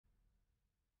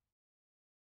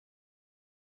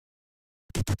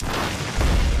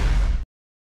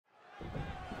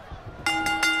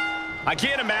I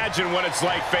can't imagine what it's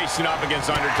like facing up against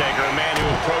Undertaker, a man who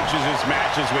approaches his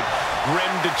matches with grim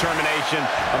determination,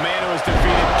 a man who has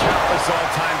defeated countless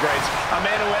all-time greats, a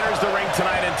man who enters the ring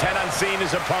tonight intent on seeing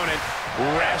his opponent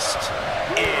rest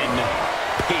in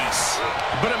peace.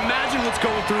 But imagine what's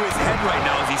going through his head right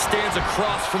now as he stands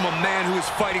across from a man who is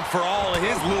fighting for all of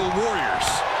his little warriors.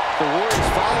 The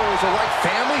Warriors' followers are like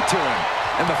family to him,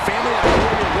 and the family that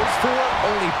Warrior lives for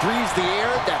only breathes the air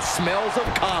that smells of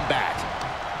combat.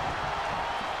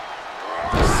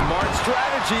 Smart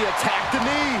strategy, attack the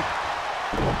knee.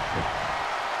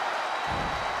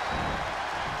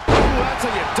 Ooh, that's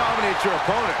how you dominate your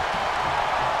opponent.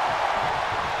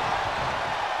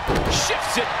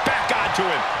 Shifts it back onto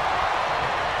him.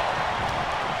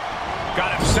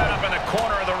 Got him set up in the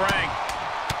corner of the ring.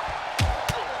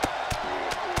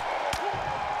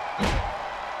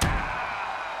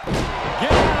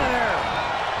 Get out of there.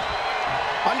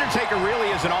 Undertaker really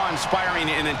is an awe-inspiring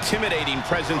and intimidating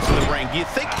presence in the ring. Do you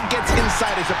think he gets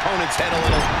inside his opponent's head a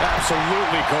little?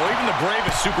 Absolutely, Cole. Even the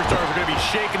bravest superstars are going to be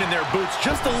shaking in their boots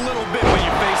just a little bit when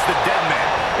you face the dead man.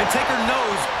 And Taker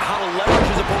knows how to leverage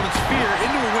his opponent's fear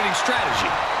into a winning strategy.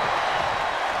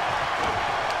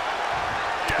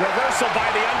 Reversal by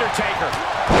the Undertaker.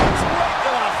 It's right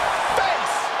to the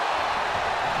face.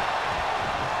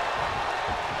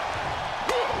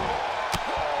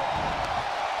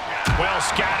 Well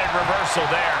scattered reversal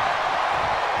there.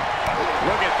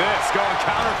 Look at this, going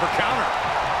counter for counter.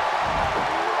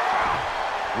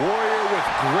 Warrior with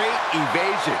great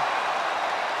evasion.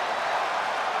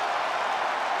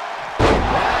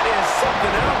 That is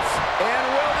something else. And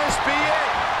will this be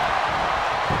it?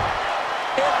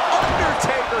 And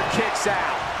Undertaker kicks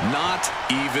out. Not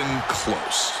even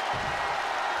close.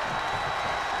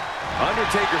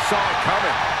 Undertaker saw it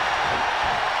coming.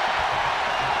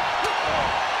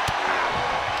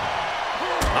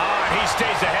 He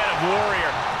stays ahead of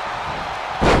Warrior.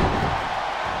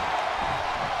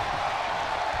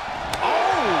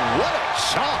 Oh, what a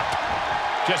chop.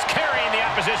 Just carrying the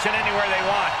opposition anywhere they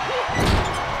want.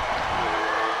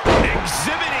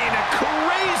 Exhibiting a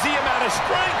crazy amount of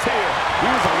strength here. He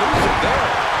was elusive there.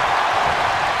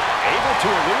 Able to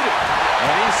elude it.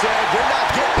 And he said, you're not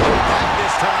getting me back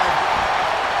this time.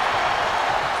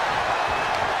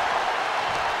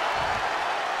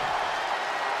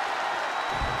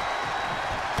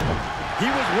 He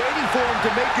was waiting for him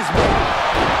to make his move.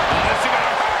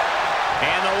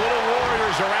 And the little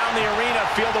warriors around the arena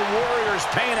feel the Warriors'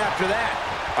 pain after that.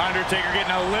 Undertaker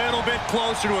getting a little bit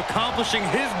closer to accomplishing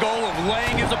his goal of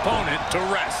laying his opponent to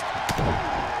rest.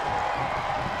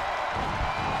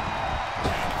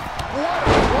 What a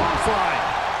clothesline.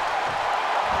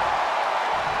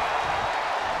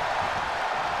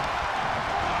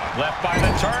 Left by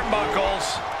the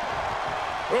turnbuckles.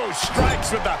 Oh, strikes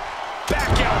with the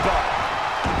back elbow.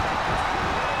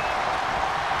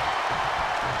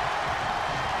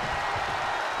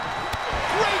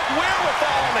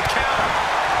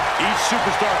 Each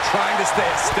superstar trying to stay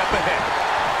a step ahead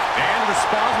and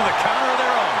responds with a counter of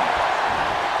their own.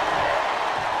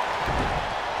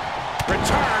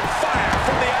 Return fire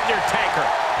from the Undertaker.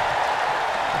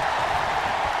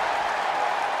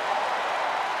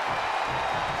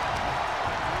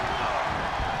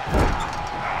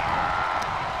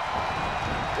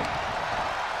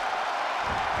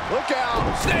 Look out.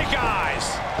 Snake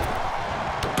eyes.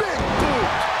 Big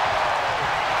boot.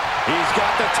 He's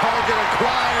got the target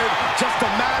acquired. Just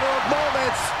a matter of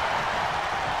moments.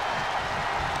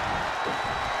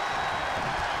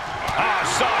 Oh,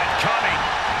 saw it coming.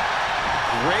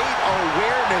 Great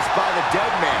awareness by the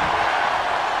dead man.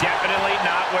 Definitely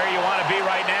not where you want to be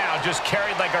right now. Just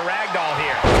carried like a rag doll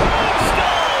here.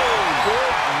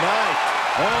 Good night.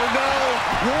 Oh, no.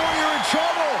 Warrior in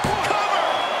trouble. Cover.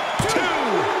 2.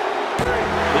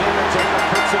 The Undertaker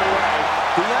puts it away.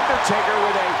 The Undertaker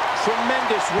with a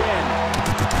tremendous win.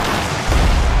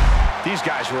 These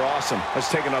guys were awesome. Let's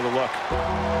take another look.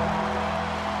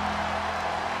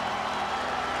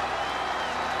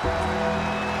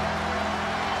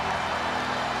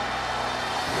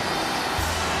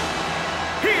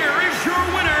 Here is your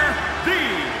winner, the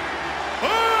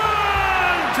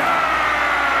Undertaker!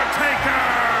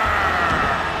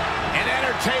 An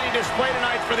entertaining display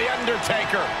tonight for the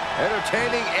Undertaker.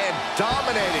 Entertaining and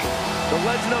dominating. The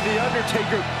legend of the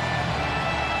Undertaker.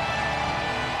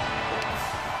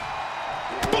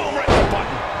 Boom, right in the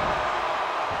button.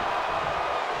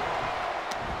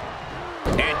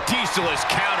 And Diesel is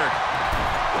countered.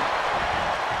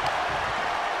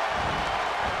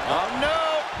 Oh,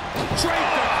 no.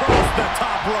 Draped across the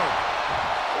top rope.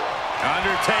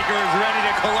 Undertaker is ready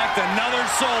to collect another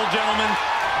soul, gentlemen.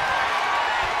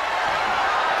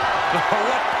 What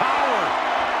power!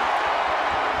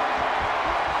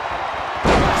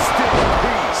 Rest in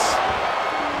peace.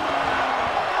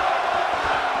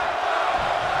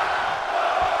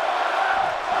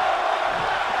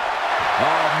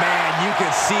 Oh, man, you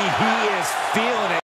can see he is feeling